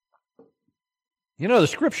You know, the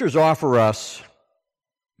Scriptures offer us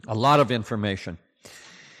a lot of information,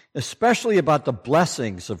 especially about the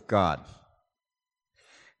blessings of God.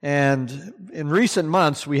 And in recent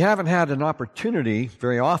months, we haven't had an opportunity,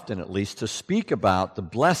 very often at least, to speak about the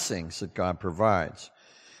blessings that God provides.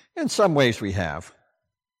 In some ways we have.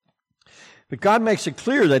 But God makes it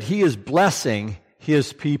clear that He is blessing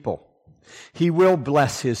His people. He will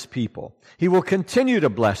bless His people. He will continue to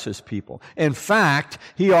bless His people. In fact,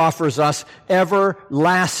 He offers us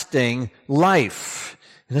everlasting life.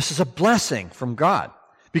 And this is a blessing from God,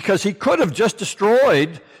 because He could have just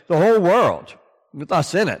destroyed the whole world with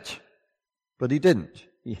us in it. But He didn't.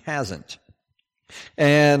 He hasn't.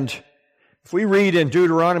 And if we read in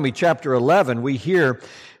Deuteronomy chapter 11, we hear,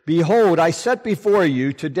 "Behold, I set before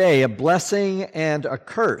you today a blessing and a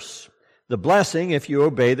curse. The blessing, if you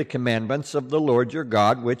obey the commandments of the Lord your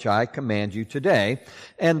God, which I command you today,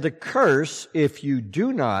 and the curse, if you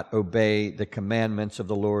do not obey the commandments of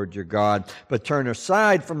the Lord your God, but turn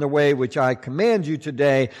aside from the way which I command you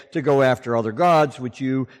today to go after other gods which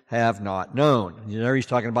you have not known." You know, he's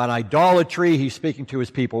talking about idolatry. He's speaking to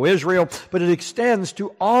his people Israel, but it extends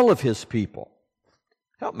to all of his people.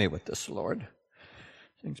 Help me with this, Lord.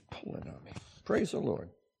 Things pulling on me. Praise the Lord.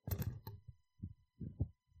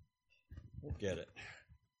 We'll get it.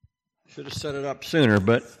 Should have set it up sooner,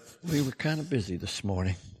 but we were kind of busy this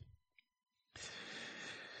morning.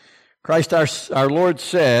 Christ our Lord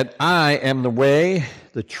said, "I am the way,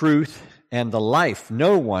 the truth, and the life.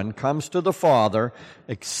 No one comes to the Father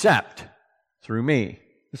except through me."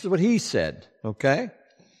 This is what He said, okay?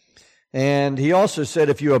 And He also said,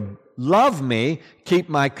 "If you love me, keep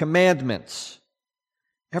my commandments."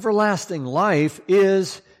 Everlasting life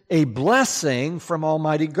is a blessing from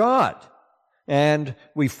Almighty God. And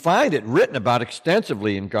we find it written about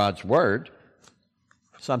extensively in God's Word,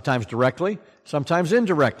 sometimes directly, sometimes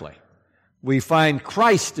indirectly. We find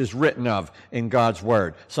Christ is written of in God's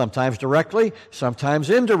Word, sometimes directly, sometimes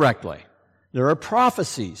indirectly. There are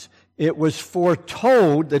prophecies. It was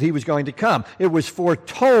foretold that He was going to come. It was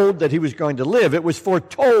foretold that He was going to live. It was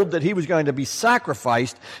foretold that He was going to be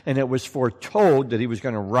sacrificed, and it was foretold that He was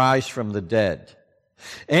going to rise from the dead.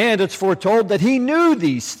 And it's foretold that He knew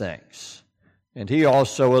these things. And He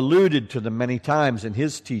also alluded to them many times in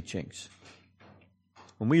His teachings.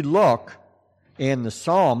 When we look in the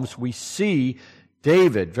Psalms, we see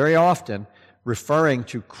David very often referring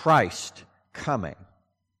to Christ coming.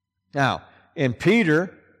 Now, in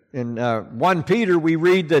 1 Peter, we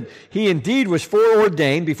read that He indeed was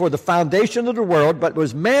foreordained before the foundation of the world, but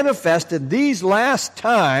was manifest in these last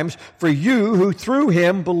times for you who through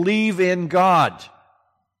Him believe in God,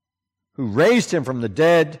 who raised Him from the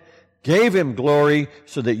dead, gave Him glory,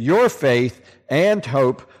 so that your faith and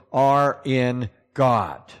hope are in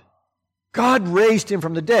God. God raised Him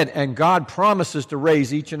from the dead, and God promises to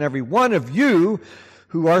raise each and every one of you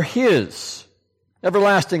who are His.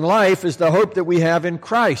 Everlasting life is the hope that we have in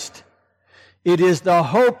Christ. It is the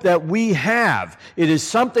hope that we have. It is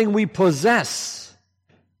something we possess.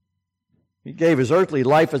 He gave His earthly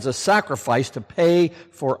life as a sacrifice to pay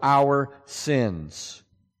for our sins.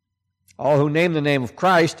 All who name the name of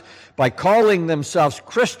Christ, by calling themselves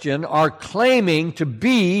Christian, are claiming to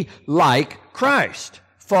be like Christ,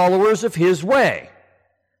 followers of His way.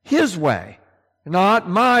 His way. Not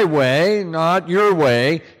my way, not your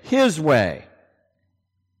way, His way.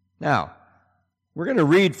 Now, we're going to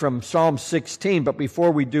read from Psalm 16, but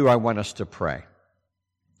before we do, I want us to pray.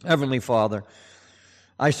 Heavenly Father,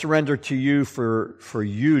 I surrender to you for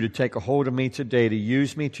you to take a hold of me today, to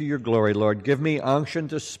use me to your glory, Lord. Give me unction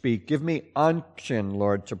to speak. Give me unction,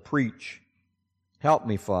 Lord, to preach. Help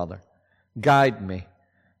me, Father. Guide me.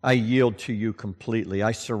 I yield to you completely.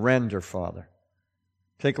 I surrender, Father.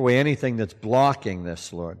 Take away anything that's blocking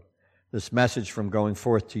this, Lord, this message from going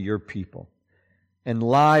forth to your people.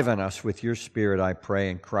 Enliven us with your Spirit, I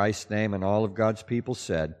pray, in Christ's name, and all of God's people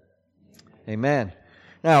said, Amen.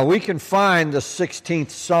 Now, we can find the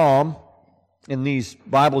 16th Psalm in these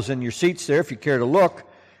Bibles in your seats there, if you care to look.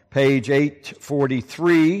 Page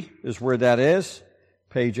 843 is where that is.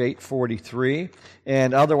 Page 843.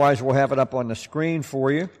 And otherwise, we'll have it up on the screen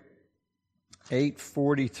for you.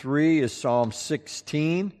 843 is Psalm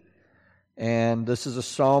 16. And this is a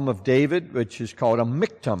Psalm of David, which is called a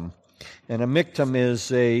Miktam. And a Miktam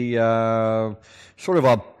is a sort of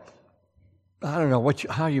a, I don't know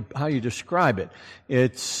how you describe it.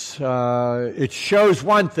 It shows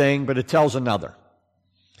one thing, but it tells another.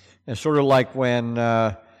 It's sort of like when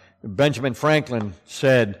Benjamin Franklin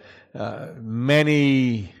said,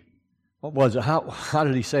 "Many." What was it? How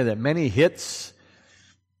did he say that? Many hits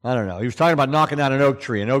I don't know. He was talking about knocking down an oak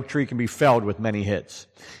tree. An oak tree can be felled with many hits.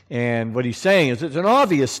 And what he's saying is it's an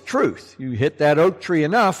obvious truth. You hit that oak tree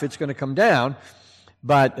enough, it's going to come down.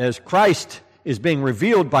 But as Christ is being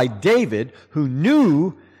revealed by David, he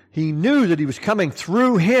knew that he was coming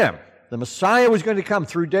through him. The Messiah was going to come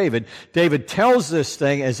through David. David tells this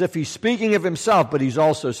thing as if he's speaking of himself, but he's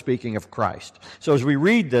also speaking of Christ. So as we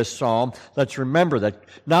read this psalm, let's remember that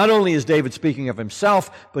not only is David speaking of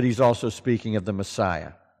himself, but he's also speaking of the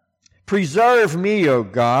Messiah. Preserve me, O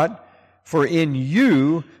God, for in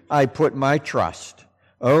you I put my trust.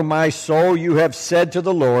 O my soul, you have said to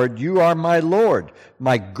the Lord, you are my Lord.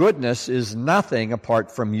 My goodness is nothing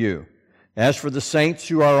apart from you. As for the saints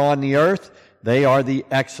who are on the earth, they are the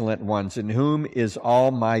excellent ones, in whom is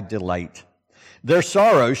all my delight. Their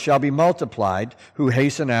sorrows shall be multiplied, who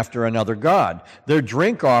hasten after another god. Their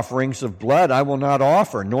drink offerings of blood I will not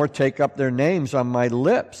offer, nor take up their names on my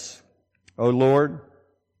lips. O Lord,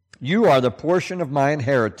 you are the portion of my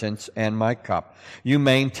inheritance and my cup. You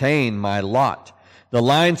maintain my lot. The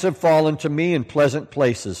lines have fallen to me in pleasant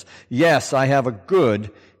places. Yes, I have a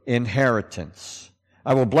good inheritance.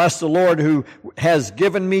 I will bless the Lord who has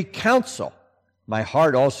given me counsel. My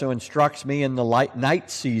heart also instructs me in the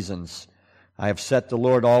night seasons. I have set the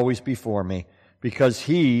Lord always before me. Because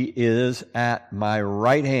he is at my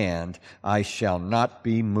right hand, I shall not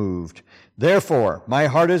be moved. Therefore, my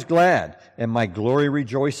heart is glad, and my glory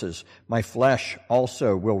rejoices. My flesh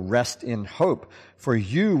also will rest in hope, for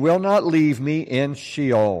you will not leave me in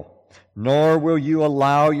Sheol, nor will you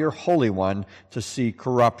allow your Holy One to see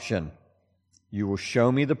corruption. You will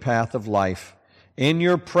show me the path of life. In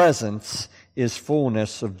your presence is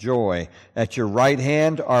fullness of joy. At your right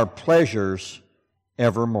hand are pleasures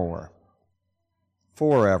evermore.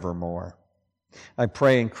 Forevermore. I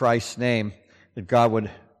pray in Christ's name that God would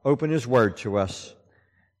open His Word to us,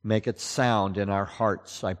 make it sound in our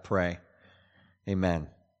hearts, I pray. Amen.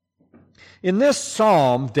 In this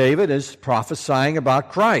psalm, David is prophesying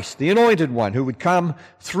about Christ, the Anointed One, who would come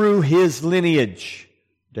through his lineage.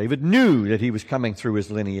 David knew that he was coming through his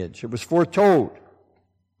lineage. It was foretold.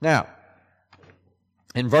 Now,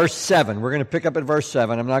 in verse 7, we're going to pick up at verse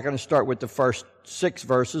 7. I'm not going to start with the first 6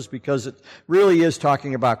 verses because it really is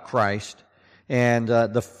talking about Christ. And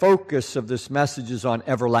the focus of this message is on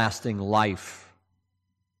everlasting life.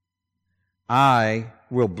 I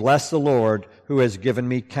will bless the Lord who has given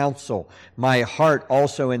me counsel. My heart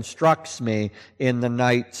also instructs me in the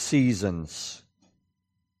night seasons.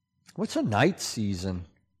 What's a night season?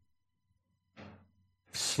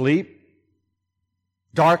 Sleep?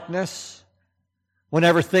 Darkness?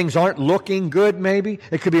 Whenever things aren't looking good, maybe?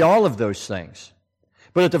 It could be all of those things.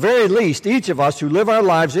 But at the very least, each of us who live our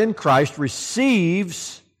lives in Christ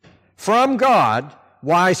receives from God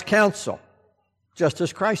wise counsel, just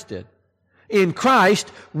as Christ did. In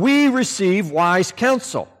Christ, we receive wise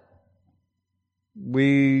counsel.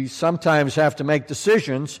 We sometimes have to make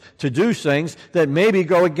decisions to do things that maybe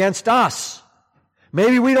go against us.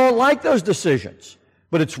 Maybe we don't like those decisions,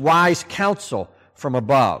 but it's wise counsel from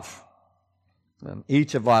above. And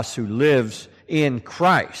each of us who lives in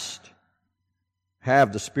Christ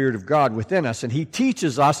have the Spirit of God within us, and He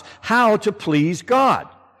teaches us how to please God.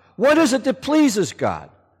 What is it that pleases God?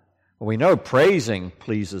 Well, we know praising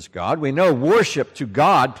pleases God. We know worship to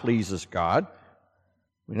God pleases God.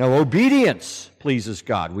 We know obedience pleases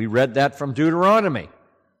God. We read that from Deuteronomy.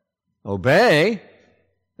 Obey,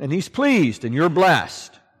 and He's pleased, and you're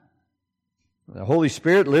blessed. The Holy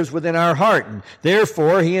Spirit lives within our heart, and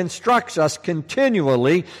therefore He instructs us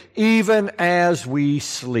continually, even as we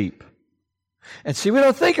sleep. And see, we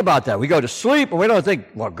don't think about that. We go to sleep, and we don't think,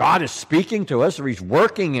 well, God is speaking to us, or He's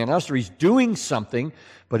working in us, or He's doing something,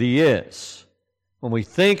 but He is. When we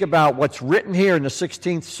think about what's written here in the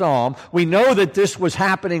 16th Psalm, we know that this was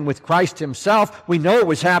happening with Christ Himself. We know it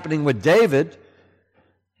was happening with David.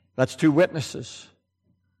 That's 2 witnesses.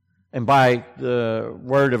 And by the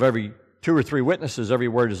word of every 2 or 3 witnesses, every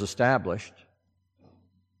word is established.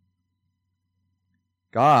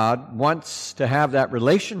 God wants to have that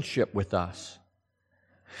relationship with us.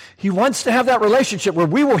 He wants to have that relationship where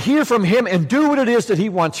we will hear from Him and do what it is that He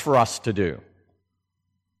wants for us to do.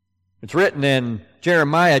 It's written in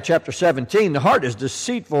Jeremiah chapter 17, the heart is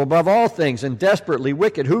deceitful above all things and desperately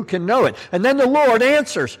wicked. Who can know it? And then the Lord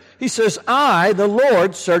answers. He says, I, the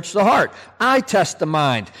Lord, search the heart. I test the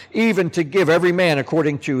mind, even to give every man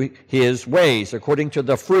according to his ways, according to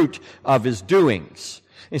the fruit of his doings.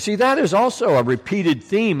 You see, that is also a repeated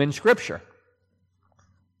theme in Scripture.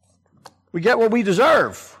 We get what we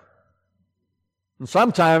deserve, and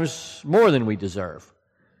sometimes more than we deserve.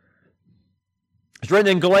 It's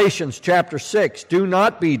written in Galatians chapter 6, do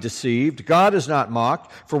not be deceived. God is not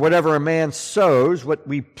mocked. For whatever a man sows, what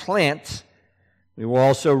we plant, we will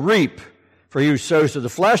also reap. For he who sows to the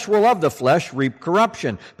flesh will of the flesh reap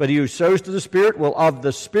corruption. But he who sows to the Spirit will of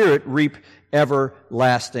the Spirit reap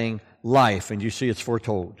everlasting life. And you see it's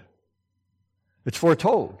foretold. It's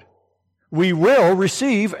foretold. We will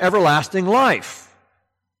receive everlasting life.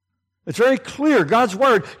 It's very clear. God's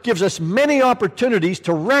Word gives us many opportunities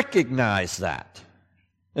to recognize that.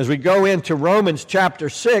 As we go into Romans chapter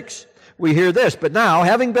 6, we hear this. But now,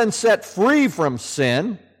 having been set free from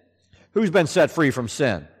sin, who's been set free from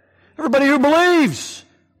sin? Everybody who believes.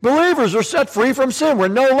 Believers are set free from sin. We're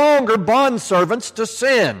no longer bondservants to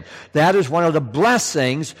sin. That is one of the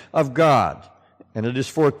blessings of God. And it is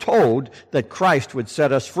foretold that Christ would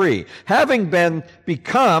set us free. Having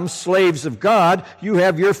become slaves of God, you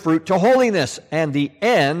have your fruit to holiness, and the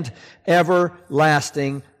end,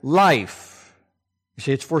 everlasting life. You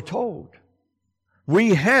see, it's foretold.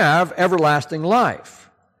 We have everlasting life.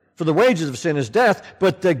 For the wages of sin is death,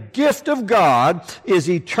 but the gift of God is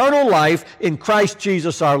eternal life in Christ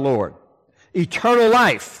Jesus our Lord. Eternal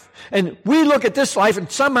life. And we look at this life and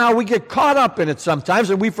somehow we get caught up in it sometimes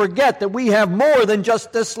and we forget that we have more than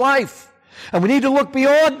just this life. And we need to look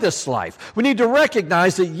beyond this life. We need to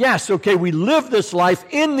recognize that, yes, okay, we live this life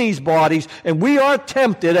in these bodies and we are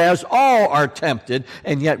tempted as all are tempted,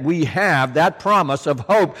 and yet we have that promise of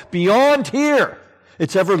hope beyond here.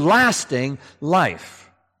 It's everlasting life.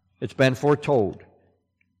 It's been foretold.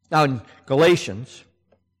 Now in Galatians,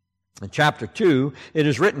 in chapter 2, it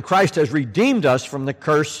is written, Christ has redeemed us from the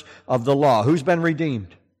curse of the law. Who's been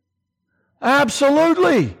redeemed?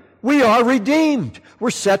 Absolutely. We are redeemed. We're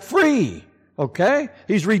set free. Okay?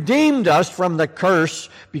 He's redeemed us from the curse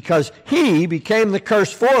because He became the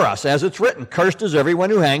curse for us. As it's written, cursed is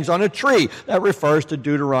everyone who hangs on a tree. That refers to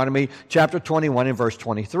Deuteronomy chapter 21 and verse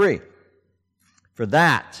 23. For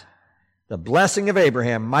that, the blessing of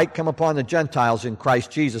Abraham might come upon the Gentiles in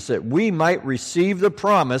Christ Jesus, that we might receive the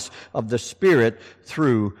promise of the Spirit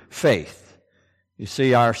through faith. You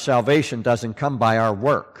see, our salvation doesn't come by our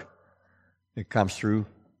work. It comes through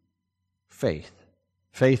faith.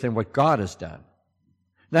 Faith in what God has done.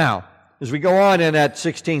 Now, as we go on in that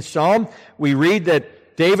 16th Psalm, we read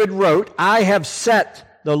that David wrote, I have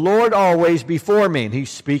set the Lord always before me. And he's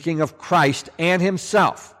speaking of Christ and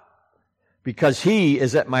himself. Because He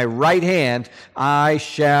is at my right hand, I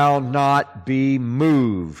shall not be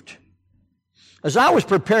moved. As I was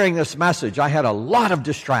preparing this message, I had a lot of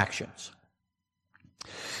distractions.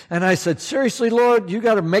 And I said, seriously, Lord, you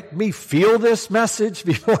got to make me feel this message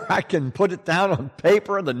before I can put it down on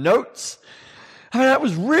paper in the notes? I mean,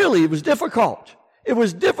 it was difficult. It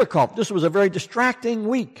was difficult. This was a very distracting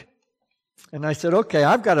week. And I said, okay,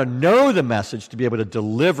 I've got to know the message to be able to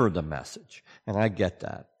deliver the message. And I get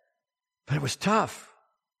that. But it was tough.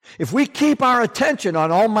 If we keep our attention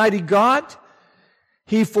on Almighty God,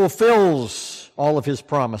 He fulfills all of His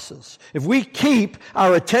promises. If we keep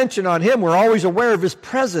our attention on Him, we're always aware of His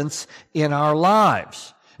presence in our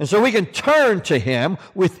lives. And so we can turn to Him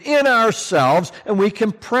within ourselves and we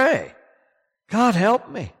can pray, God help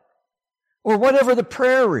me. Or whatever the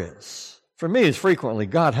prayer is. For me, it's frequently,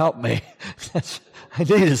 God help me. I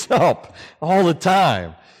need His help all the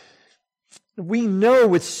time. We know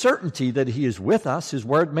with certainty that He is with us. His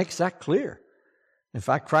Word makes that clear. In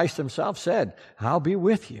fact, Christ Himself said, I'll be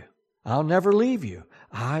with you. I'll never leave you.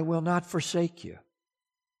 I will not forsake you.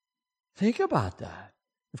 Think about that.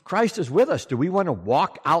 If Christ is with us, do we want to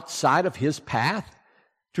walk outside of His path?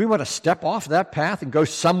 Do we want to step off that path and go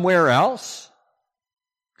somewhere else?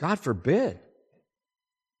 God forbid.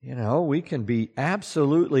 You know, we can be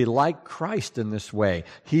absolutely like Christ in this way.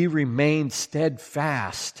 He remained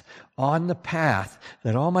steadfast on the path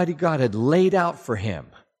that Almighty God had laid out for Him.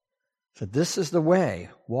 So this is the way.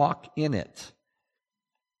 Walk in it.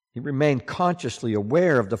 He remained consciously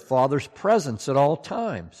aware of the Father's presence at all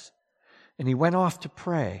times. And He went off to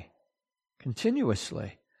pray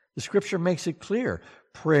continuously. The Scripture makes it clear.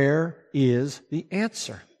 Prayer is the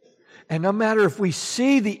answer. And no matter if we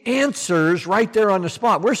see the answers right there on the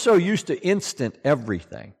spot, we're so used to instant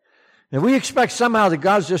everything. And we expect somehow that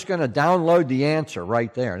God's just going to download the answer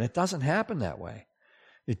right there. And it doesn't happen that way.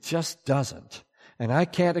 It just doesn't. And I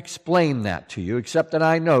can't explain that to you, except that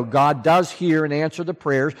I know God does hear and answer the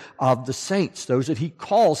prayers of the saints, those that He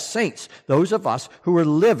calls saints, those of us who are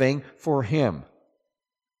living for Him.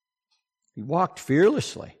 He walked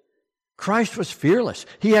fearlessly. Christ was fearless.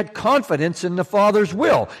 He had confidence in the Father's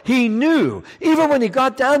will. He knew. Even when He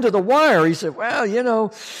got down to the wire, He said, well, you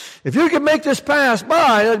know, if you can make this pass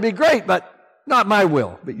by, that'd be great, but not my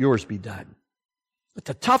will, but yours be done. At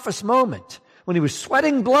the toughest moment, when he was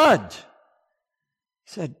sweating blood.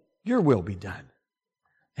 He said, your will be done.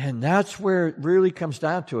 And that's where it really comes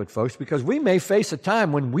down to it, folks, because we may face a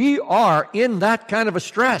time when we are in that kind of a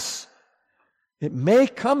stress. It may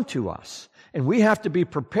come to us, and we have to be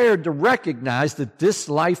prepared to recognize that this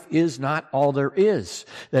life is not all there is,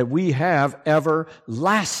 that we have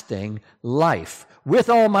everlasting life with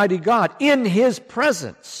Almighty God in His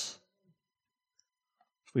presence.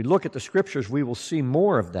 If we look at the Scriptures, we will see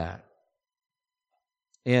more of that.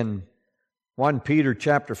 In 1 Peter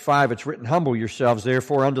chapter 5, it's written, humble yourselves,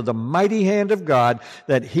 therefore, under the mighty hand of God,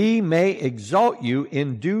 that He may exalt you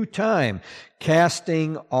in due time,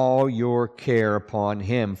 casting all your care upon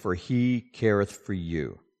Him, for He careth for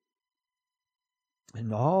you.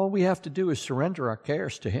 And all we have to do is surrender our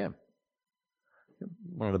cares to Him.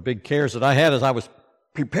 One of the big cares that I had as I was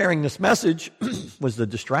preparing this message was the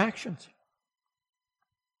distractions.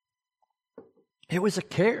 It was a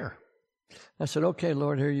care. I said, okay,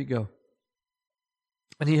 Lord, here you go.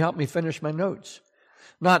 And He helped me finish my notes.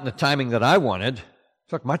 Not in the timing that I wanted. It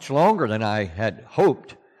took much longer than I had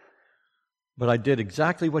hoped. But I did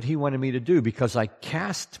exactly what He wanted me to do because I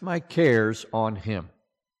cast my cares on Him.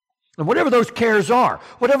 And whatever those cares are,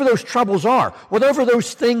 whatever those troubles are, whatever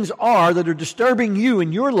those things are that are disturbing you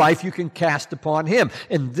in your life, you can cast upon Him.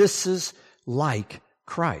 And this is like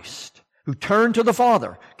Christ, who turned to the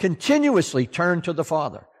Father, continuously turned to the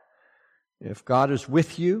Father. If God is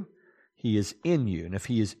with you, He is in you. And if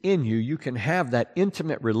He is in you, you can have that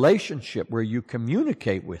intimate relationship where you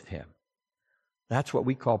communicate with Him. That's what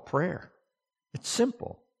we call prayer. It's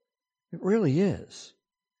simple. It really is.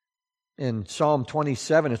 In Psalm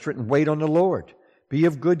 27, it's written, wait on the Lord. Be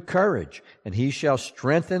of good courage, and He shall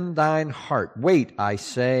strengthen thine heart. Wait, I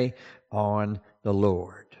say, on the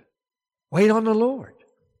Lord. Wait on the Lord.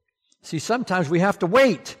 See, sometimes we have to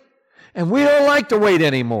wait. And we don't like to wait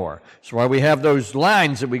anymore. That's why we have those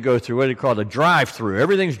lines that we go through, what do you call it, a drive-through.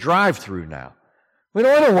 Everything's drive-through now. We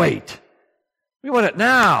don't want to wait. We want it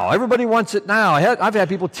now. Everybody wants it now. I've had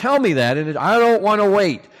people tell me that, and I don't want to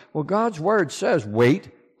wait. Well, God's Word says, wait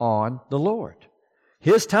on the Lord.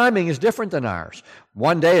 His timing is different than ours.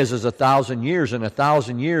 1 day is as 1,000 years, and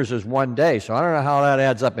 1,000 years is 1 day. So I don't know how that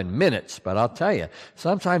adds up in minutes, but I'll tell you,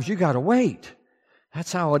 sometimes you got to wait.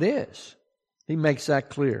 That's how it is. He makes that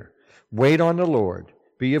clear. Wait on the Lord.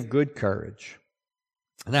 Be of good courage.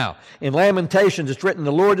 Now, in Lamentations, it's written,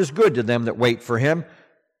 the Lord is good to them that wait for Him.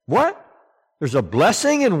 What? There's a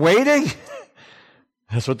blessing in waiting?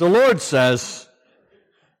 That's what the Lord says.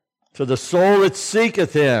 To the soul that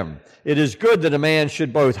seeketh Him, it is good that a man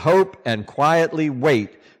should both hope and quietly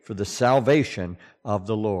wait for the salvation of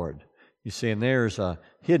the Lord. You see, and there's a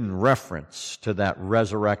hidden reference to that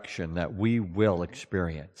resurrection that we will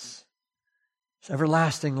experience. It's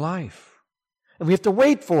everlasting life. And we have to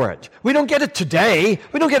wait for it. We don't get it today.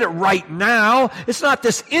 We don't get it right now. It's not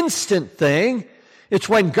this instant thing. It's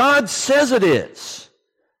when God says it is.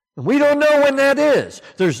 And we don't know when that is.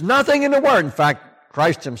 There's nothing in the Word. In fact,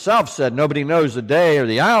 Christ Himself said nobody knows the day or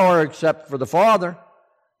the hour except for the Father.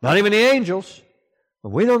 Not even the angels. But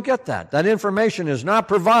we don't get that. That information is not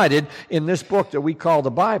provided in this book that we call the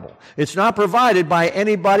Bible. It's not provided by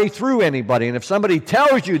anybody through anybody. And if somebody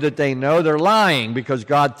tells you that they know, they're lying because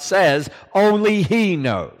God says only He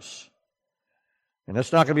knows. And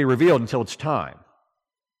that's not going to be revealed until it's time.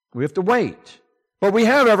 We have to wait. But we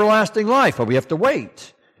have everlasting life, but we have to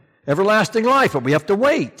wait. Everlasting life, but we have to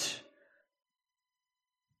wait.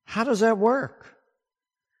 How does that work?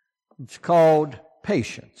 It's called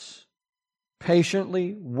patience.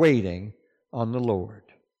 Patiently waiting on the Lord.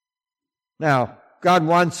 Now, God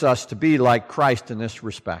wants us to be like Christ in this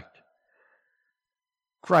respect.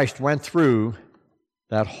 Christ went through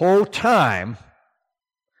that whole time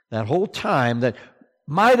that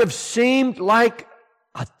might have seemed like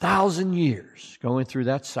 1,000 years going through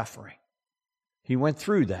that suffering. He went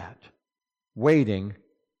through that, waiting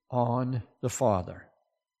on the Father.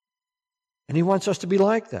 And He wants us to be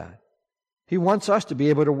like that. He wants us to be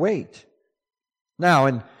able to wait. Now,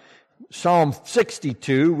 in Psalm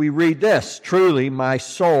 62, we read this, truly my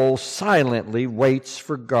soul silently waits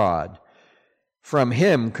for God. From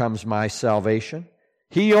Him comes my salvation.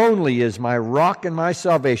 He only is my rock and my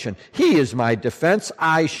salvation. He is my defense.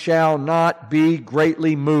 I shall not be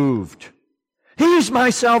greatly moved. He's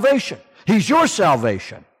my salvation. He's your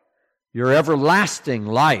salvation. Your everlasting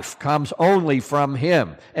life comes only from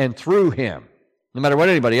Him and through Him, no matter what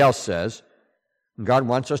anybody else says. And God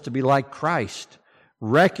wants us to be like Christ,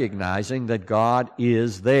 recognizing that God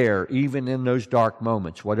is there, even in those dark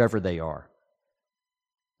moments, whatever they are.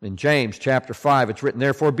 In James chapter 5, it's written,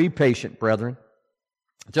 therefore be patient, brethren,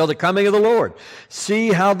 until the coming of the Lord.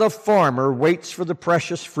 See how the farmer waits for the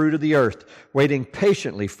precious fruit of the earth, waiting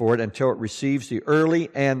patiently for it until it receives the early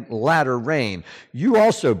and latter rain. You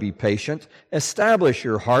also be patient. Establish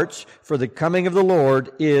your hearts, for the coming of the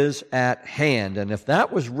Lord is at hand. And if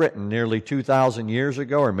that was written nearly 2,000 years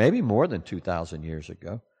ago, or maybe more than 2,000 years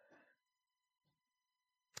ago,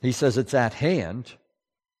 he says it's at hand.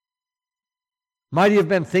 Might he have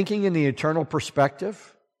been thinking in the eternal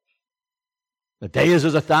perspective? A day is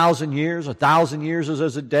as 1,000 years, 1,000 years is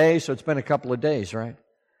as a day, so it's been a couple of days, right?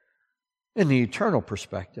 In the eternal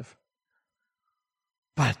perspective.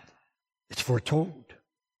 But it's foretold.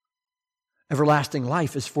 Everlasting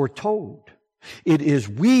life is foretold. It is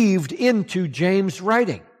weaved into James'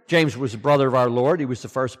 writing. James was the brother of our Lord. He was the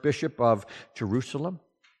first bishop of Jerusalem.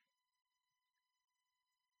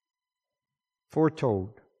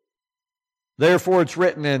 Foretold. Therefore, it's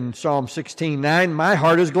written in Psalm 16:9, my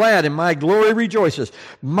heart is glad and my glory rejoices.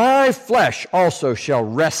 My flesh also shall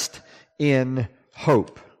rest in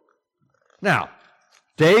hope. Now,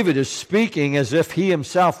 David is speaking as if he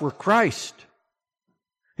himself were Christ.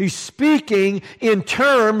 He's speaking in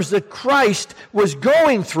terms that Christ was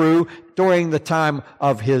going through during the time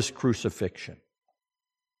of his crucifixion.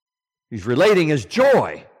 He's relating his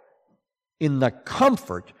joy in the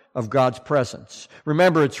comfort of God's presence.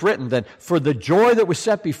 Remember, it's written that for the joy that was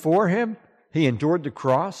set before him, he endured the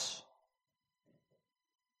cross.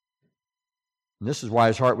 And this is why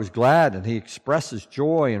his heart was glad, and he expresses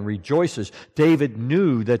joy and rejoices. David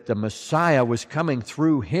knew that the Messiah was coming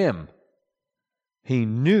through him. He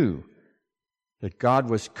knew that God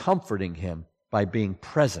was comforting him by being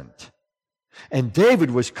present. And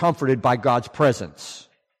David was comforted by God's presence.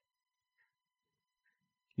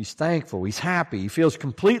 He's thankful. He's happy. He feels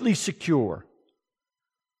completely secure.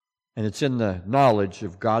 And it's in the knowledge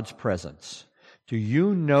of God's presence. Do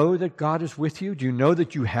you know that God is with you? Do you know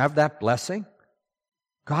that you have that blessing?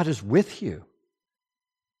 God is with you.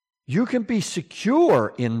 You can be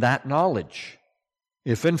secure in that knowledge.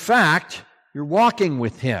 If in fact you're walking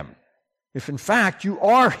with Him. If in fact you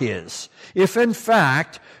are His. If in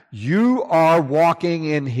fact you are walking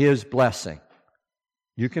in His blessing.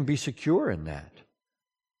 You can be secure in that.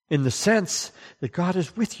 In the sense that God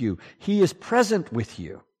is with you. He is present with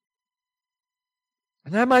you.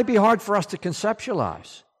 And that might be hard for us to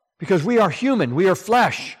conceptualize. Because we are human. We are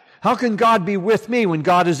flesh. How can God be with me when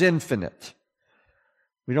God is infinite?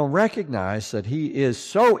 We don't recognize that He is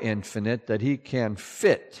so infinite that He can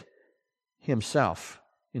fit Himself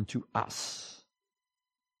into us.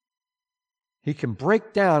 He can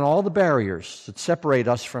break down all the barriers that separate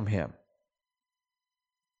us from Him.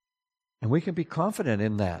 And we can be confident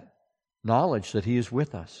in that knowledge that He is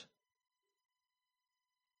with us.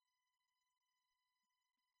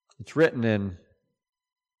 It's written in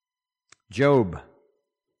Job.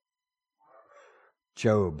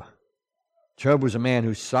 Job was a man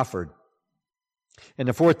who suffered. In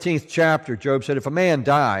the 14th chapter, Job said, if a man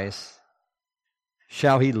dies,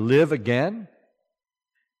 shall he live again?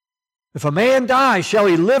 If a man dies, shall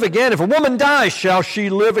he live again? If a woman dies, shall she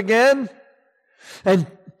live again? And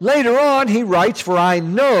later on, he writes, for I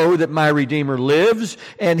know that my Redeemer lives,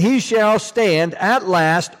 and he shall stand at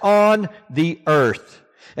last on the earth.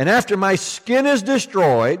 And after my skin is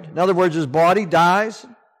destroyed, in other words, his body dies,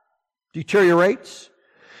 deteriorates,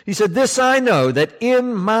 he said, this I know, that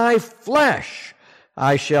in my flesh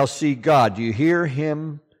I shall see God. Do you hear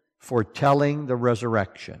him foretelling the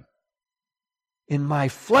resurrection? In my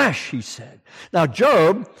flesh, he said. Now,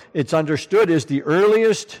 Job, it's understood, is the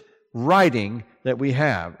earliest writing that we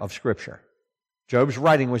have of Scripture. Job's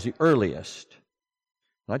writing was the earliest.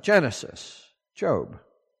 Not Genesis, Job.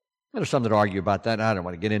 There's some that argue about that. I don't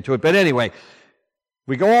want to get into it. But anyway,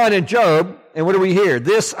 we go on in Job, and what do we hear?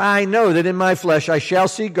 This I know, that in my flesh I shall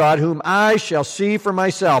see God, whom I shall see for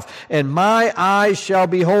myself, and my eyes shall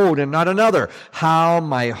behold, and not another. How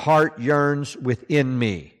my heart yearns within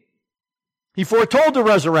me. He foretold the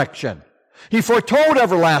resurrection. He foretold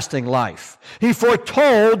everlasting life. He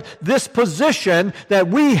foretold this position that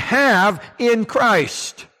we have in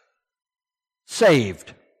Christ.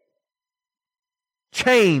 Saved.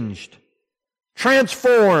 Changed.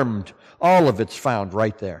 Transformed. All of it's found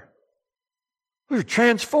right there. We're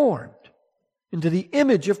transformed into the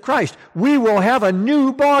image of Christ. We will have a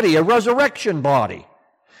new body, a resurrection body.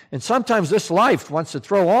 And sometimes this life wants to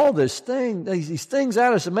throw all these things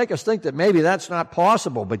at us and make us think that maybe that's not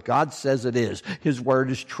possible, but God says it is. His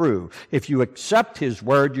word is true. If you accept His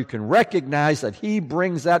word, you can recognize that He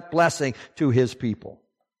brings that blessing to His people.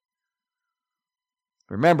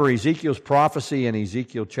 Remember Ezekiel's prophecy in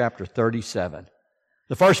Ezekiel chapter 37.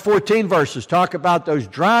 The first 14 verses talk about those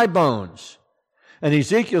dry bones. And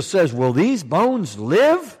Ezekiel says, will these bones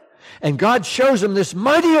live? And God shows him this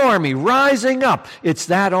mighty army rising up. It's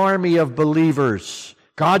that army of believers,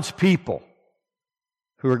 God's people,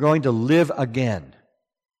 who are going to live again.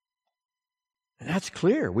 And that's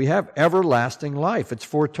clear. We have everlasting life. It's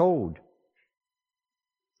foretold.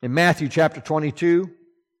 In Matthew chapter 22,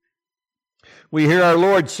 we hear our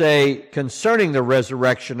Lord say concerning the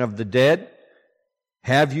resurrection of the dead,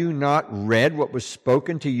 have you not read what was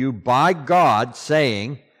spoken to you by God,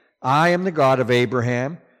 saying, I am the God of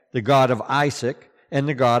Abraham, the God of Isaac, and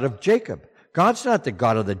the God of Jacob. God's not the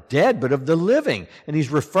God of the dead, but of the living. And he's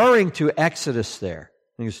referring to Exodus there.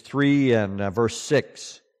 I think it's 3 and verse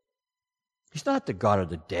 6. He's not the God of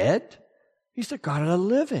the dead. He's the God of the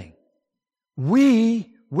living.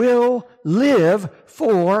 We will live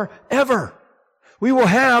forever. We will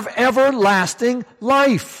have everlasting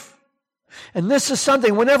life. And this is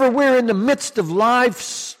something, whenever we're in the midst of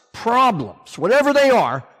life's problems, whatever they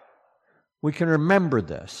are, we can remember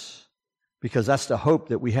this, because that's the hope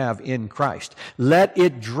that we have in Christ. Let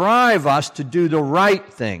it drive us to do the right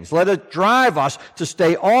things. Let it drive us to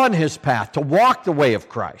stay on His path, to walk the way of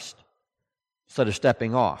Christ, instead of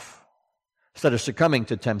stepping off, instead of succumbing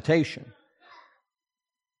to temptation.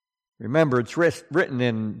 Remember, it's written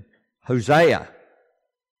in Hosea,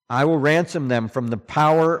 I will ransom them from the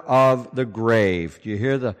power of the grave. Do you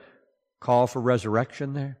hear the call for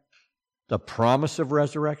resurrection there? The promise of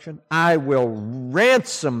resurrection? I will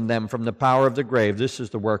ransom them from the power of the grave. This is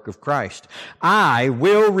the work of Christ. I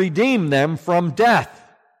will redeem them from death.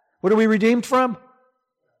 What are we redeemed from?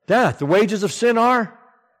 Death. The wages of sin are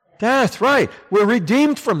death, right. We're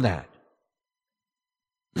redeemed from that.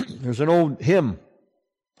 There's an old hymn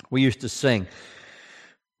we used to sing.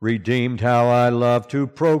 Redeemed, how I love to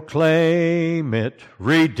proclaim it.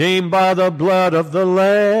 Redeemed by the blood of the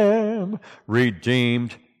Lamb.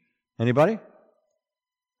 Redeemed. Anybody?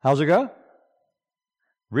 How's it go?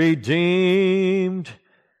 Redeemed.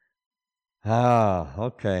 Ah,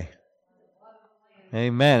 okay.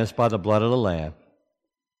 Amen. It's by the blood of the Lamb.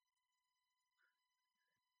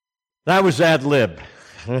 That was ad lib.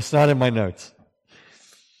 It's not in my notes.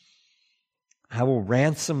 I will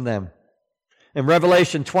ransom them. In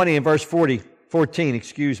Revelation 20 and verse 14,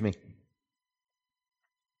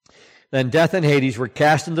 Then death and Hades were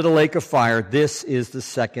cast into the lake of fire. This is the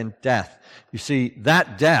second death. You see,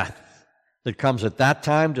 that death that comes at that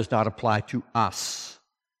time does not apply to us.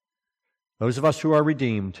 Those of us who are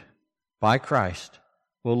redeemed by Christ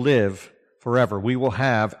will live forever. We will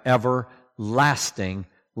have everlasting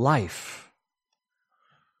life.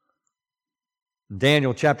 In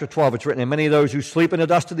Daniel chapter 12, it's written, and many of those who sleep in the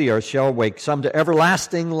dust of the earth shall awake, some to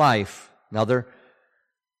everlasting life. Another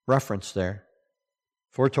reference there.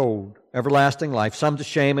 Foretold, everlasting life, some to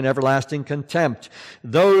shame and everlasting contempt.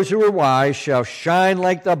 Those who are wise shall shine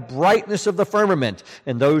like the brightness of the firmament,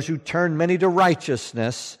 and those who turn many to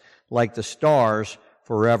righteousness like the stars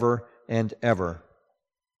forever and ever.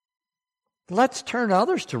 Let's turn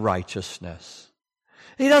others to righteousness.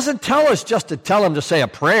 He doesn't tell us just to tell them to say a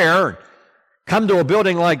prayer, come to a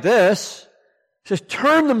building like this. He says,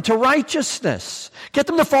 turn them to righteousness. Get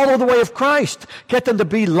them to follow the way of Christ. Get them to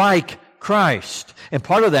be like Christ. And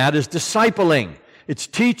part of that is discipling. It's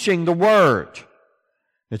teaching the Word.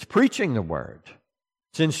 It's preaching the Word.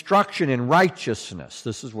 It's instruction in righteousness.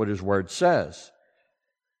 This is what His Word says.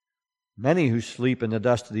 Many who sleep in the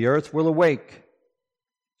dust of the earth will awake.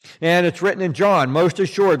 And it's written in John, most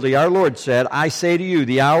assuredly, our Lord said, I say to you,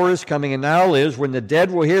 the hour is coming and now is when the dead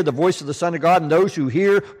will hear the voice of the Son of God, and those who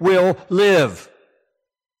hear will live.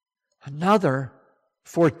 Another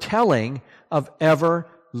foretelling of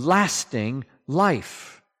everlasting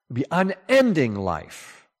life. It'll be unending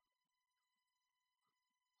life.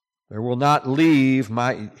 Thou wilt not leave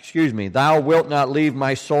my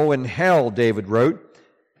soul in hell, David wrote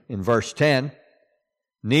in verse 10.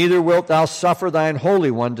 Neither wilt thou suffer thine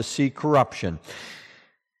Holy One to see corruption.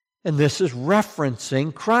 And this is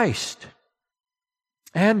referencing Christ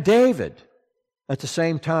and David at the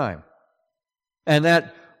same time. And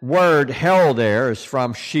that word hell there is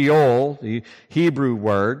from Sheol, the Hebrew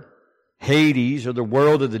word. Hades, or the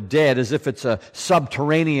world of the dead, as if it's a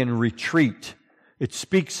subterranean retreat. It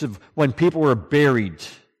speaks of when people were buried.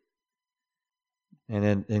 And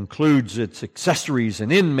it includes its accessories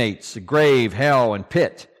and inmates, the grave, hell, and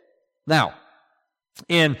pit. Now,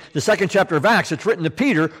 in the second chapter of Acts, it's written that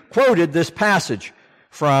Peter quoted this passage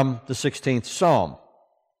from the 16th Psalm.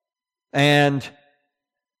 And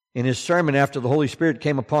in his sermon after the Holy Spirit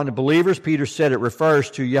came upon the believers, Peter said it refers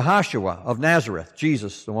to Yahshua of Nazareth,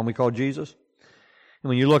 Jesus, the one we call Jesus. And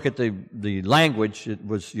when you look at the language, it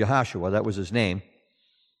was Yahshua, that was his name.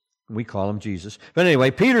 We call him Jesus. But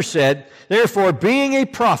anyway, Peter said, therefore, being a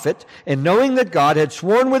prophet, and knowing that God had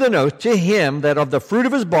sworn with an oath to him that of the fruit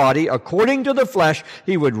of his body, according to the flesh,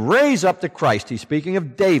 he would raise up the Christ. He's speaking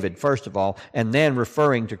of David, first of all, and then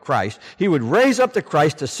referring to Christ. He would raise up the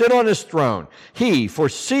Christ to sit on his throne. He,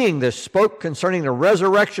 foreseeing this, spoke concerning the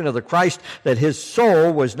resurrection of the Christ, that his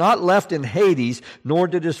soul was not left in Hades, nor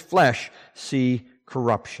did his flesh see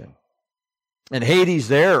corruption. And Hades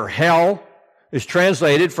there, or hell, is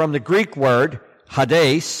translated from the Greek word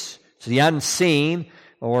Hades. It's the unseen,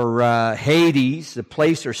 or Hades, the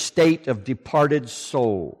place or state of departed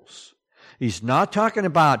souls. He's not talking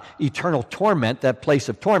about eternal torment, that place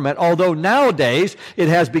of torment, although nowadays it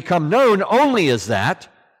has become known only as that.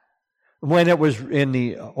 When it was in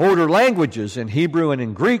the older languages, in Hebrew and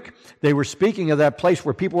in Greek, they were speaking of that place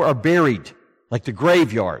where people are buried, like the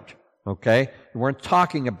graveyard. Okay? They weren't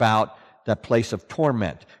talking about that place of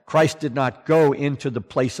torment. Christ did not go into the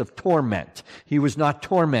place of torment. He was not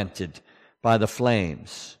tormented by the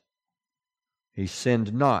flames. He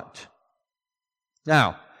sinned not.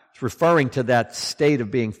 Now, it's referring to that state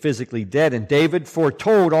of being physically dead, and David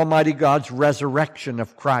foretold Almighty God's resurrection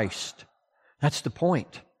of Christ. That's the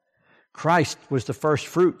point. Christ was the first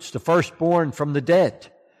fruits, the firstborn from the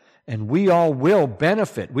dead. And we all will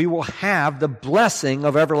benefit. We will have the blessing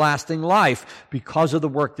of everlasting life because of the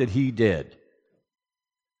work that he did.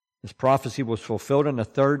 This prophecy was fulfilled on the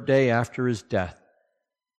third day after his death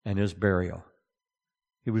and his burial.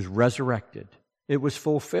 He was resurrected. It was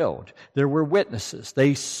fulfilled. There were witnesses.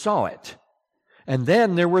 They saw it. And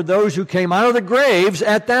then there were those who came out of the graves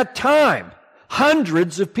at that time.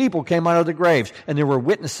 Hundreds of people came out of the graves, and there were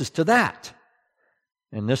witnesses to that.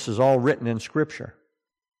 And this is all written in Scripture.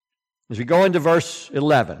 As we go into verse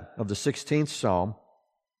 11 of the 16th Psalm,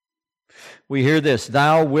 we hear this,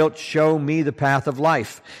 Thou wilt show me the path of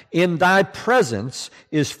life. In thy presence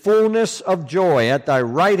is fullness of joy. At thy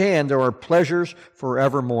right hand there are pleasures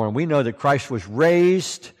forevermore. And we know that Christ was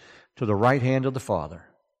raised to the right hand of the Father.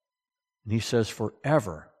 And he says,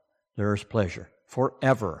 forever there is pleasure.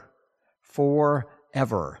 Forever.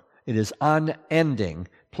 Forever. It is unending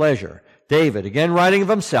pleasure. David, again writing of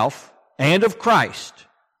himself and of Christ,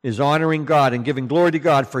 is honoring God and giving glory to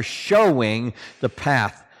God for showing the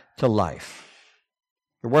path to life.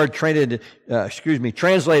 The word translated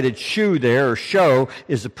shew there, or show,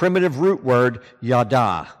 is the primitive root word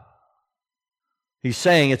yada. He's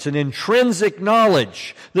saying it's an intrinsic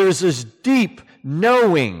knowledge. There's this deep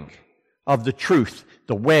knowing of the truth,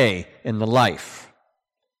 the way, and the life.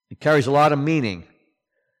 It carries a lot of meaning,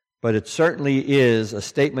 but it certainly is a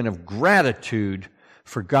statement of gratitude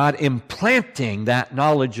for God implanting that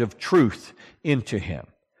knowledge of truth into him.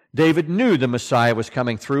 David knew the Messiah was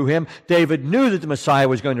coming through him. David knew that the Messiah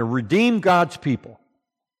was going to redeem God's people.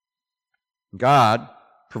 God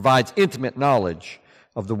provides intimate knowledge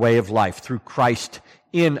of the way of life through Christ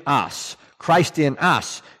in us. Christ in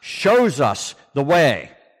us shows us the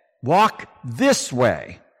way. Walk this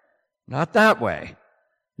way, not that way.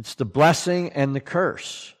 It's the blessing and the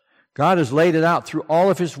curse. God has laid it out through all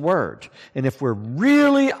of His Word. And if we're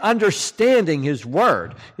really understanding His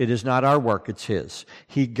Word, it is not our work, it's His.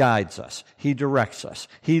 He guides us. He directs us.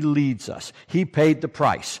 He leads us. He paid the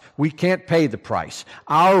price. We can't pay the price.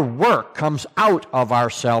 Our work comes out of our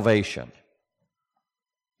salvation.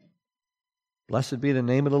 Blessed be the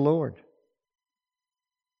name of the Lord.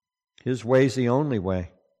 His way is the only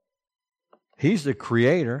way. He's the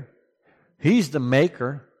Creator. He's the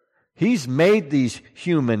Maker. He's made these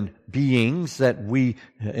human beings that we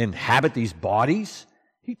inhabit these bodies.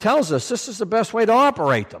 He tells us this is the best way to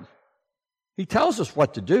operate them. He tells us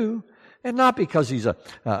what to do, and not because He's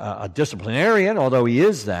a disciplinarian, although He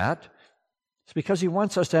is that. It's because He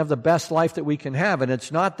wants us to have the best life that we can have, and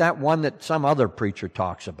it's not that one that some other preacher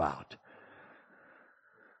talks about.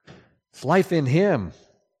 It's life in Him,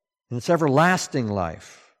 and it's everlasting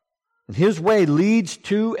life. And His way leads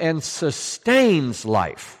to and sustains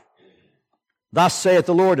life. Thus saith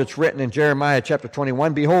the Lord, it's written in Jeremiah chapter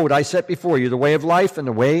 21, Behold, I set before you the way of life and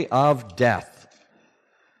the way of death.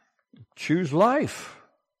 Choose life.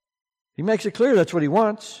 He makes it clear that's what He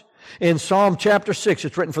wants. In Psalm chapter 6,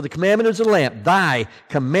 it's written, For the commandment is a lamp, thy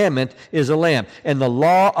commandment is a lamp, and the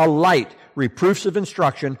law a light, reproofs of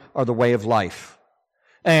instruction are the way of life.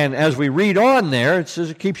 And as we read on there, it says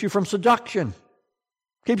it keeps you from seduction,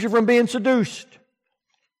 keeps you from being seduced.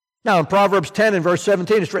 Now, in Proverbs 10 and verse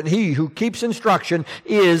 17, it's written, He who keeps instruction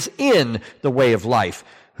is in the way of life.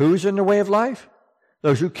 Who's in the way of life?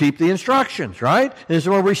 Those who keep the instructions, right? This is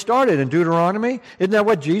where we started in Deuteronomy. Isn't that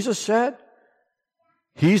what Jesus said?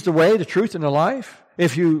 He's the way, the truth, and the life.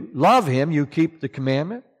 If you love Him, you keep the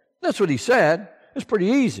commandment. That's what He said. It's pretty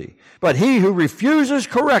easy. But he who refuses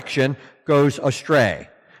correction goes astray.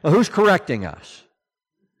 Now, who's correcting us?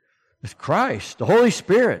 It's Christ. The Holy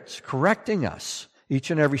Spirit's correcting us each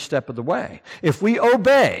and every step of the way. If we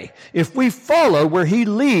obey, if we follow where he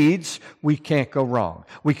leads, we can't go wrong.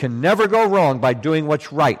 We can never go wrong by doing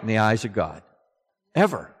what's right in the eyes of God.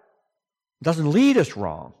 Ever. It doesn't lead us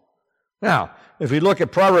wrong. Now, if we look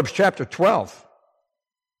at Proverbs chapter 12,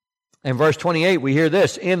 and verse 28, we hear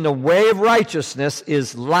this: in the way of righteousness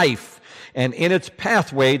is life, and in its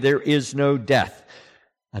pathway there is no death.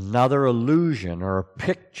 Another illusion or a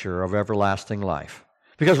picture of everlasting life.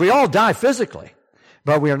 Because we all die physically,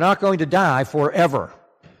 but we are not going to die forever.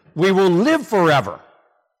 We will live forever.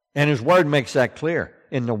 And his word makes that clear.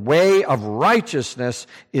 In the way of righteousness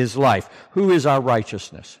is life. Who is our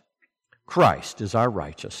righteousness? Christ is our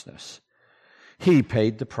righteousness. He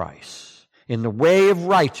paid the price. In the way of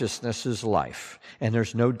righteousness is life, and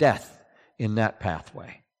there's no death in that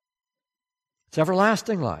pathway. It's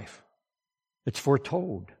everlasting life. It's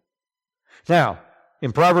foretold. Now,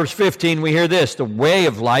 in Proverbs 15, we hear this: the way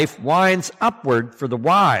of life winds upward for the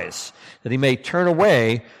wise, that he may turn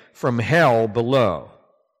away from hell below.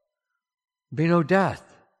 Be no death.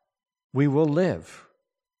 We will live.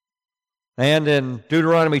 And in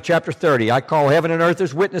Deuteronomy chapter 30, I call heaven and earth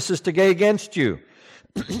as witnesses today against you.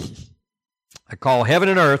 I call heaven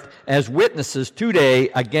and earth as witnesses today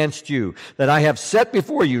against you, that I have set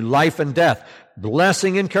before you life and death,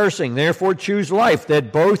 blessing and cursing. Therefore choose life,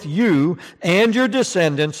 that both you and your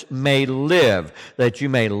descendants may live, that you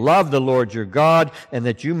may love the Lord your God, and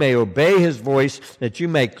that you may obey his voice, that you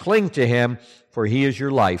may cling to him, for he is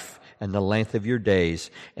your life and the length of your days,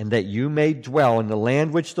 and that you may dwell in the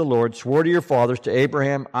land which the Lord swore to your fathers, to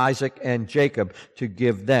Abraham, Isaac, and Jacob, to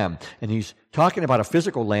give them. And he's talking about a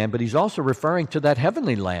physical land, but he's also referring to that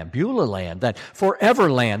heavenly land, Beulah land, that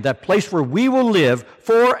forever land, that place where we will live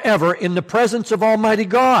forever in the presence of Almighty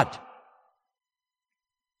God.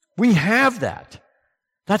 We have that.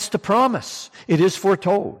 That's the promise. It is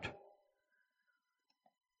foretold.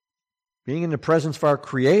 Being in the presence of our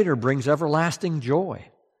Creator brings everlasting joy.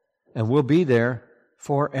 And we'll be there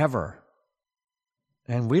forever.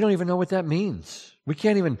 And we don't even know what that means. We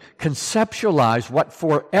can't even conceptualize what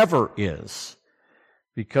forever is.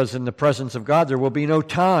 Because in the presence of God, there will be no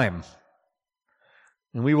time.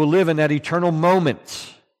 And we will live in that eternal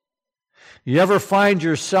moment. You ever find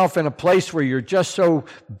yourself in a place where you're just so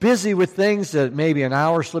busy with things that maybe an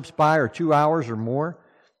hour slips by, or 2 hours or more?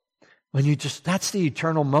 When that's the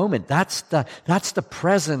eternal moment. That's the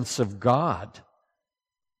presence of God.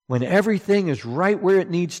 When everything is right where it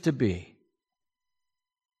needs to be.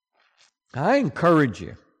 I encourage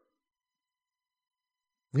you.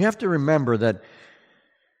 We have to remember that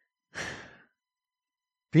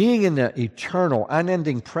being in the eternal,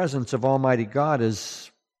 unending presence of Almighty God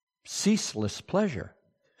is ceaseless pleasure.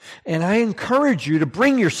 And I encourage you to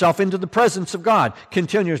bring yourself into the presence of God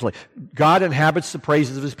continuously. God inhabits the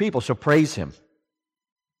praises of his people, so praise him.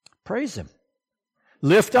 Praise him.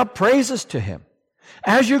 Lift up praises to him.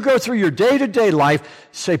 As you go through your day-to-day life,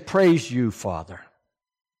 say, praise you, Father.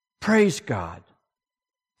 Praise God.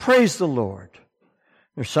 Praise the Lord.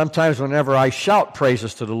 There's sometimes whenever I shout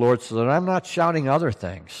praises to the Lord so that I'm not shouting other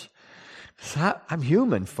things. I'm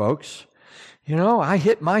human, folks. You know, I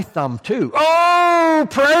hit my thumb too. Oh,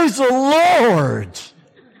 praise the Lord.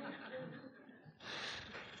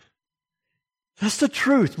 That's the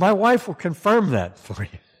truth. My wife will confirm that for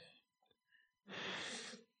you.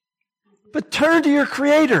 But turn to your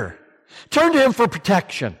Creator. Turn to him for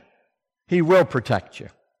protection. He will protect you.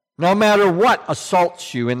 No matter what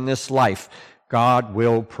assaults you in this life, God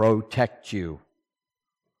will protect you.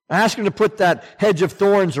 Ask him to put that hedge of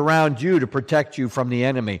thorns around you to protect you from the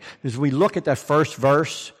enemy. As we look at that first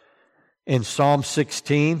verse in Psalm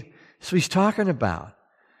 16, that's what he's talking about.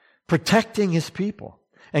 Protecting his people.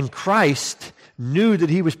 And Christ knew that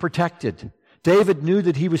he was protected. David knew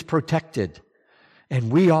that he was protected. And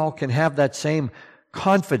we all can have that same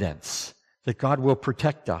confidence that God will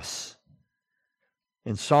protect us.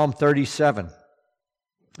 In Psalm 37,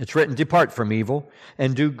 it's written, depart from evil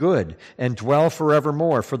and do good and dwell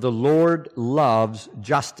forevermore, for the Lord loves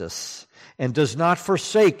justice and does not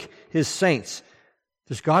forsake his saints.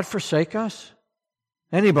 Does God forsake us?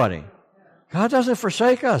 Anybody? God doesn't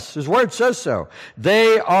forsake us. His word says so.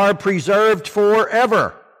 They are preserved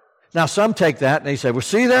forever. Now some take that and they say, well,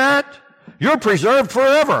 see that? You're preserved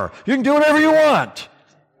forever. You can do whatever you want.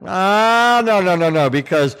 No,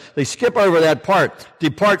 because they skip over that part.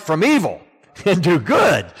 Depart from evil and do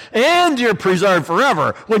good. And you're preserved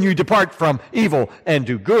forever when you depart from evil and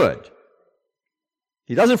do good.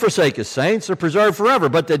 He doesn't forsake his saints. They're preserved forever.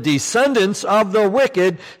 But the descendants of the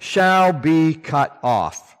wicked shall be cut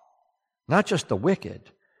off. Not just the wicked,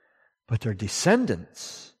 but their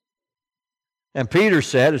descendants. And Peter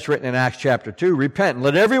said, it's written in Acts chapter 2, repent and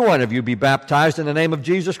let every one of you be baptized in the name of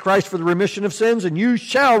Jesus Christ for the remission of sins, and you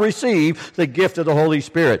shall receive the gift of the Holy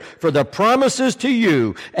Spirit. For the promises to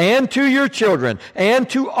you and to your children and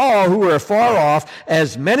to all who are far off,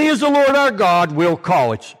 as many as the Lord our God will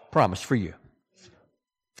call. It's promised for you.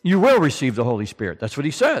 You will receive the Holy Spirit. That's what he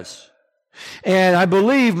says. And I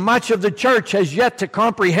believe much of the church has yet to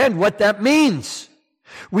comprehend what that means.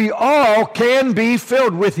 We all can be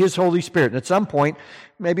filled with His Holy Spirit. And at some point,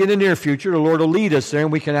 maybe in the near future, the Lord will lead us there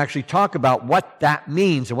and we can actually talk about what that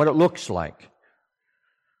means and what it looks like.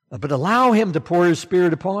 But allow Him to pour His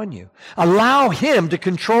Spirit upon you. Allow Him to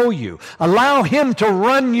control you. Allow Him to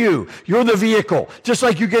run you. You're the vehicle. Just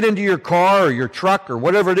like you get into your car or your truck or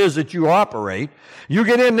whatever it is that you operate. You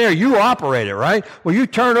get in there, you operate it, right? Well, you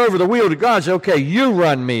turn over the wheel to God and say, okay, you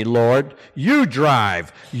run me, Lord. You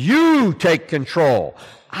drive. You take control.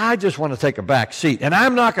 I just want to take a back seat. And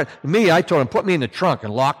I'm not going to, I told Him, put me in the trunk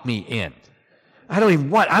and lock me in. I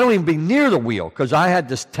don't even be near the wheel because I had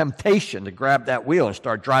this temptation to grab that wheel and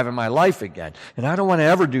start driving my life again. And I don't want to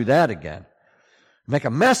ever do that again. Make a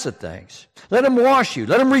mess of things. Let Him wash you.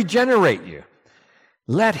 Let Him regenerate you.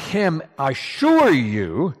 Let Him assure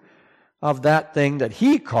you of that thing that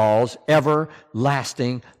He calls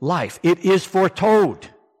everlasting life. It is foretold.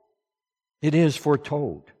 It is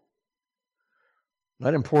foretold.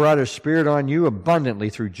 Let Him pour out His Spirit on you abundantly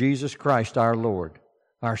through Jesus Christ our Lord,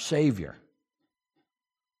 our Savior.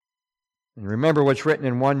 And remember what's written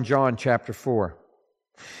in 1 John chapter 4.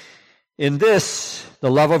 In this, the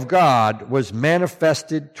love of God was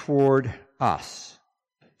manifested toward us,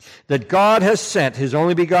 that God has sent His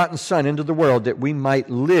only begotten Son into the world that we might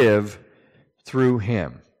live through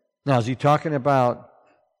Him. Now, is He talking about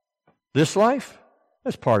this life?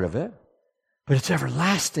 That's part of it. But it's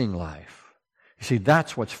everlasting life. You see,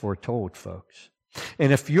 that's what's foretold, folks.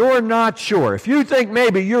 And if you're not sure, if you think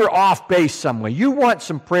maybe you're off base somewhere, you want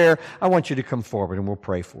some prayer, I want you to come forward and we'll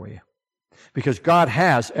pray for you. Because God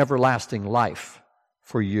has everlasting life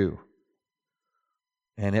for you.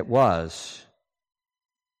 And it was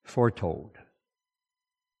foretold.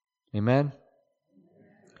 Amen?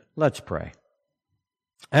 Let's pray.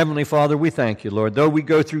 Heavenly Father, we thank you, Lord. Though we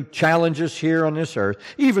go through challenges here on this earth,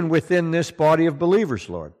 even within this body of believers,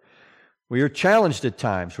 Lord, we are challenged at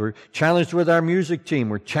times. We're challenged with our music team.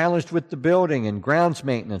 We're challenged with the building and grounds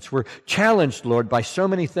maintenance. We're challenged, Lord, by so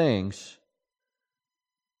many things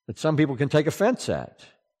that some people can take offense at.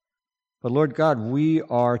 But Lord God, we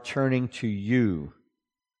are turning to you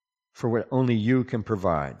for what only you can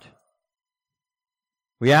provide.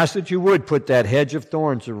 We ask that you would put that hedge of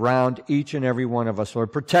thorns around each and every one of us,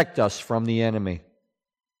 Lord. Protect us from the enemy.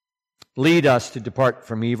 Lead us to depart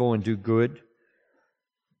from evil and do good.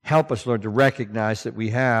 Help us, Lord, to recognize that we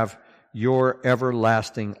have your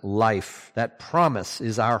everlasting life. That promise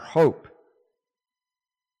is our hope.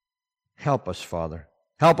 Help us, Father.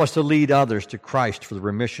 Help us to lead others to Christ for the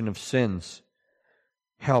remission of sins.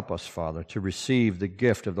 Help us, Father, to receive the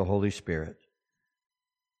gift of the Holy Spirit.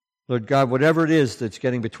 Lord God, whatever it is that's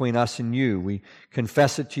getting between us and you, we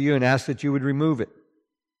confess it to you and ask that you would remove it.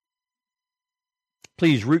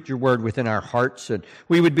 Please root your word within our hearts that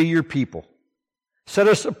we would be your people. Set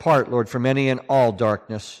us apart, Lord, from any and all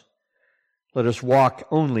darkness. Let us walk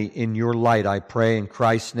only in your light, I pray, in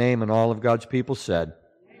Christ's name, and all of God's people said.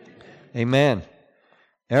 Amen.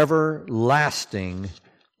 Everlasting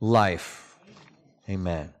life.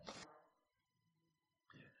 Amen.